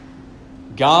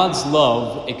God's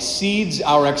love exceeds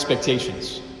our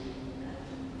expectations.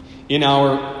 In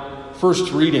our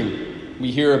first reading,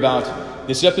 we hear about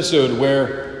this episode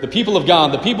where the people of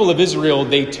God, the people of Israel,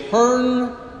 they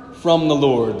turn from the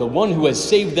Lord, the one who has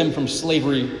saved them from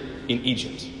slavery in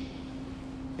Egypt.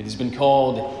 It has been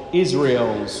called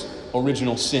Israel's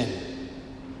original sin.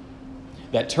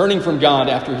 That turning from God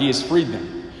after he has freed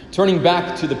them, turning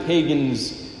back to the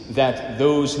pagans that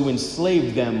those who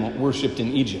enslaved them worshipped in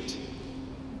Egypt,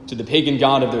 to the pagan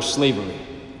god of their slavery,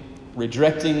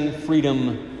 rejecting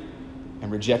freedom and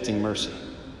rejecting mercy.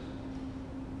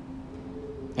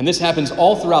 And this happens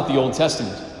all throughout the Old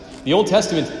Testament. The Old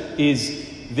Testament is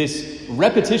this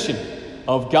repetition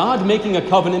of God making a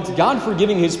covenant, God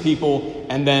forgiving his people,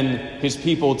 and then his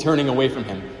people turning away from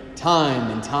him.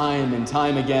 Time and time and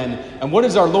time again. And what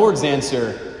is our Lord's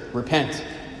answer? Repent.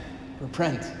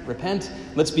 Repent.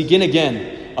 Let's begin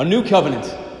again. A new covenant.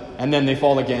 And then they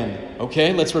fall again.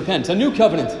 Okay, let's repent. A new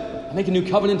covenant. I make a new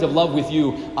covenant of love with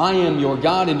you. I am your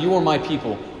God and you are my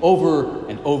people. Over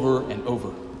and over and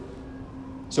over.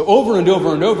 So over and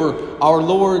over and over, our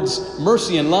Lord's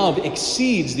mercy and love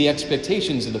exceeds the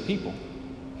expectations of the people.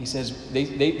 He says,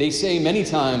 they say many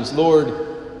times,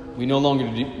 Lord, we no longer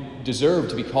deserve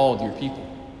to be called your people.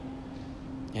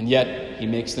 And yet he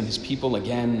makes them his people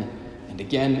again and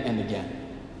again and again.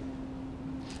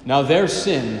 Now their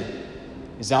sin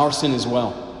is our sin as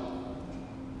well.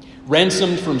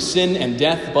 Ransomed from sin and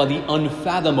death by the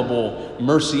unfathomable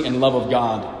mercy and love of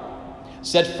God.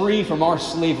 Set free from our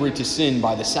slavery to sin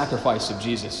by the sacrifice of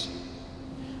Jesus.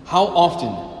 How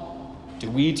often do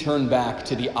we turn back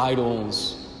to the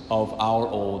idols of our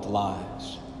old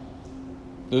lives?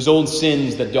 Those old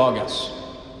sins that dog us.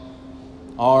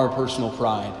 Our personal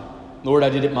pride. Lord, I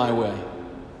did it my way.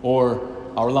 Or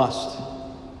our lust.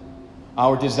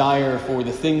 Our desire for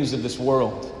the things of this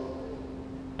world.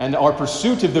 And our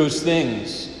pursuit of those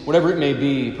things, whatever it may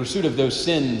be, pursuit of those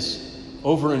sins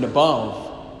over and above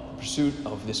the pursuit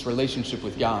of this relationship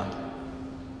with God.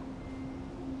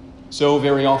 So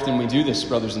very often we do this,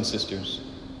 brothers and sisters.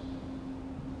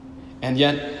 And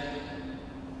yet,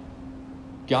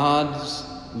 God's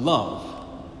love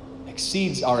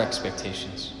exceeds our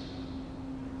expectations.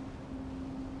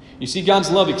 You see, God's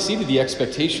love exceeded the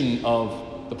expectation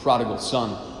of the prodigal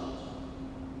son.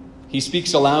 He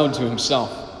speaks aloud to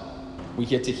himself. We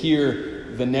get to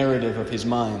hear the narrative of his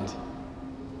mind.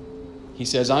 He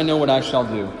says, I know what I shall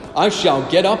do. I shall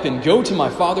get up and go to my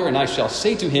father, and I shall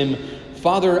say to him,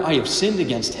 Father, I have sinned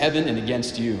against heaven and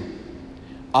against you.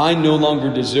 I no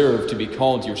longer deserve to be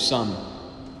called your son.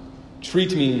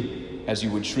 Treat me as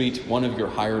you would treat one of your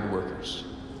hired workers.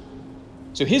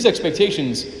 So his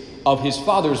expectations of his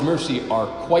father's mercy are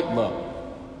quite low.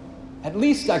 At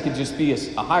least I could just be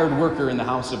a hired worker in the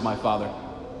house of my father.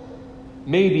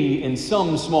 Maybe in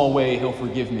some small way he'll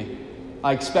forgive me.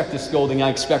 I expect a scolding. I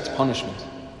expect punishment.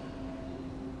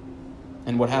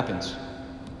 And what happens?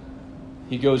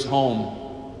 He goes home,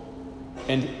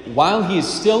 and while he is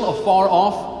still afar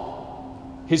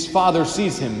off, his father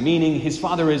sees him, meaning his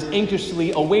father is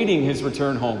anxiously awaiting his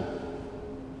return home.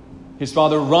 His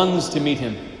father runs to meet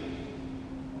him.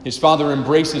 His father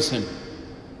embraces him.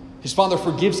 His father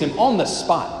forgives him on the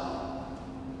spot,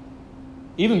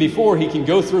 even before he can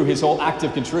go through his whole act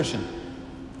of contrition.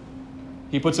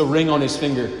 He puts a ring on his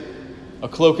finger, a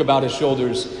cloak about his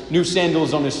shoulders, new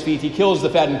sandals on his feet. He kills the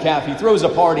fattened calf. He throws a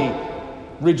party.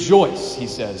 Rejoice, he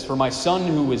says, for my son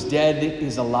who was dead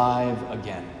is alive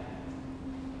again.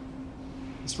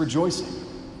 It's rejoicing.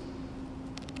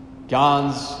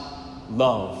 God's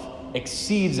love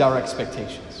exceeds our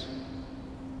expectations.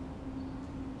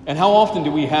 And how often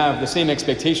do we have the same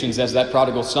expectations as that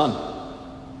prodigal son?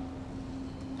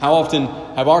 How often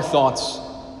have our thoughts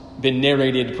been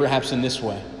narrated perhaps in this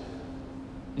way?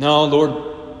 No,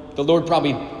 Lord, the Lord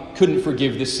probably couldn't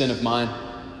forgive this sin of mine.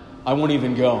 I won't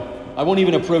even go. I won't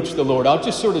even approach the Lord. I'll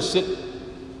just sort of sit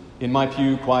in my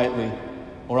pew quietly,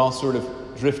 or I'll sort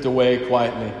of drift away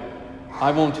quietly.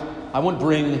 I won't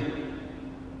bring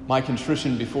my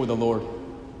contrition before the Lord,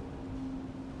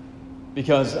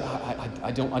 because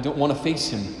I don't want to face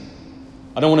him.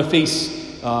 I don't want to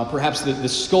face perhaps the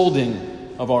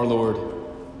scolding of our Lord.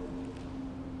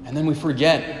 And then we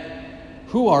forget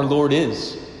who our Lord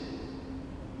is.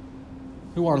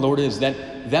 Who our Lord is. That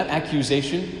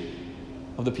accusation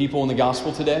of the people in the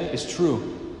gospel today is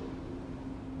true.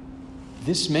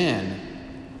 This man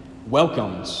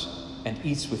welcomes and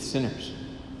eats with sinners.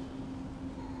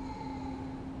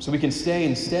 So we can say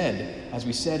instead, as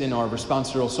we said in our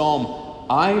responsorial psalm,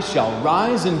 I shall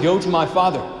rise and go to my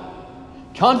Father,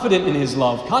 confident in his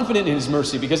love, confident in his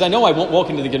mercy, because I know I won't walk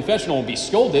into the confessional and be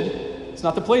scolded. It's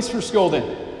not the place for scolding.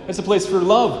 It's a place for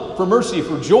love, for mercy,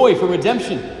 for joy, for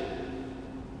redemption.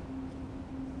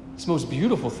 It's the most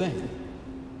beautiful thing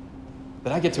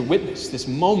that I get to witness, this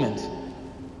moment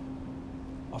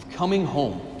of coming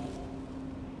home,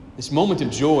 this moment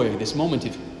of joy, this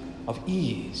moment of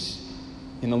ease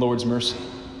in the Lord's mercy.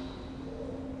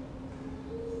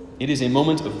 It is a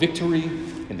moment of victory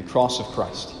in the cross of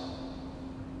Christ.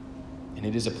 And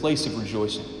it is a place of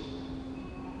rejoicing.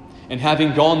 And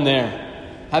having gone there,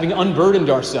 having unburdened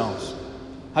ourselves,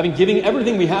 having given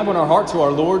everything we have on our heart to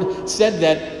our Lord, said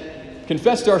that,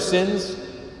 confessed our sins,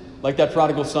 like that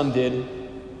prodigal son did,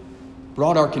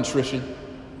 brought our contrition.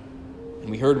 And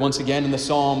we heard once again in the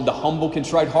psalm, the humble,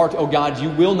 contrite heart, O God, you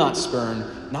will not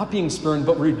spurn, not being spurned,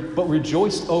 but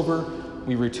rejoiced over,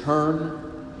 we return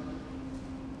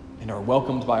and are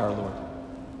welcomed by our Lord.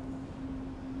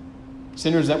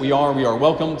 Sinners that we are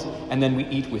welcomed, and then we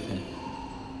eat with him.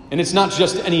 And it's not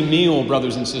just any meal,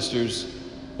 brothers and sisters.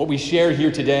 What we share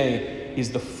here today is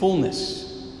the fullness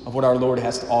of what our Lord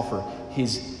has to offer,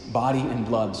 his body and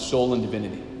blood, soul and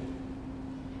divinity.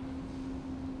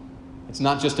 It's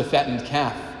not just a fattened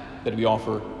calf that we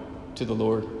offer to the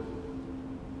Lord,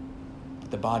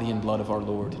 but the body and blood of our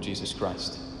Lord Jesus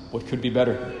Christ. What could be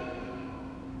better?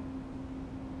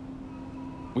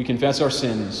 We confess our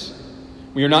sins.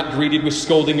 We are not greeted with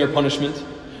scolding or punishment,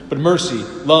 but mercy,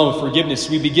 love, forgiveness.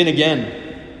 We begin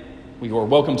again. We are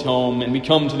welcomed home, and we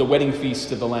come to the wedding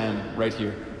feast of the Lamb right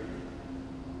here.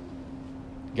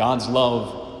 God's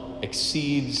love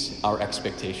exceeds our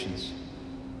expectations.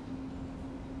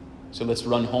 So let's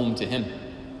run home to him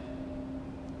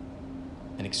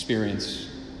and experience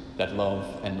that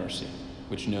love and mercy,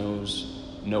 which knows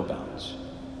no bounds.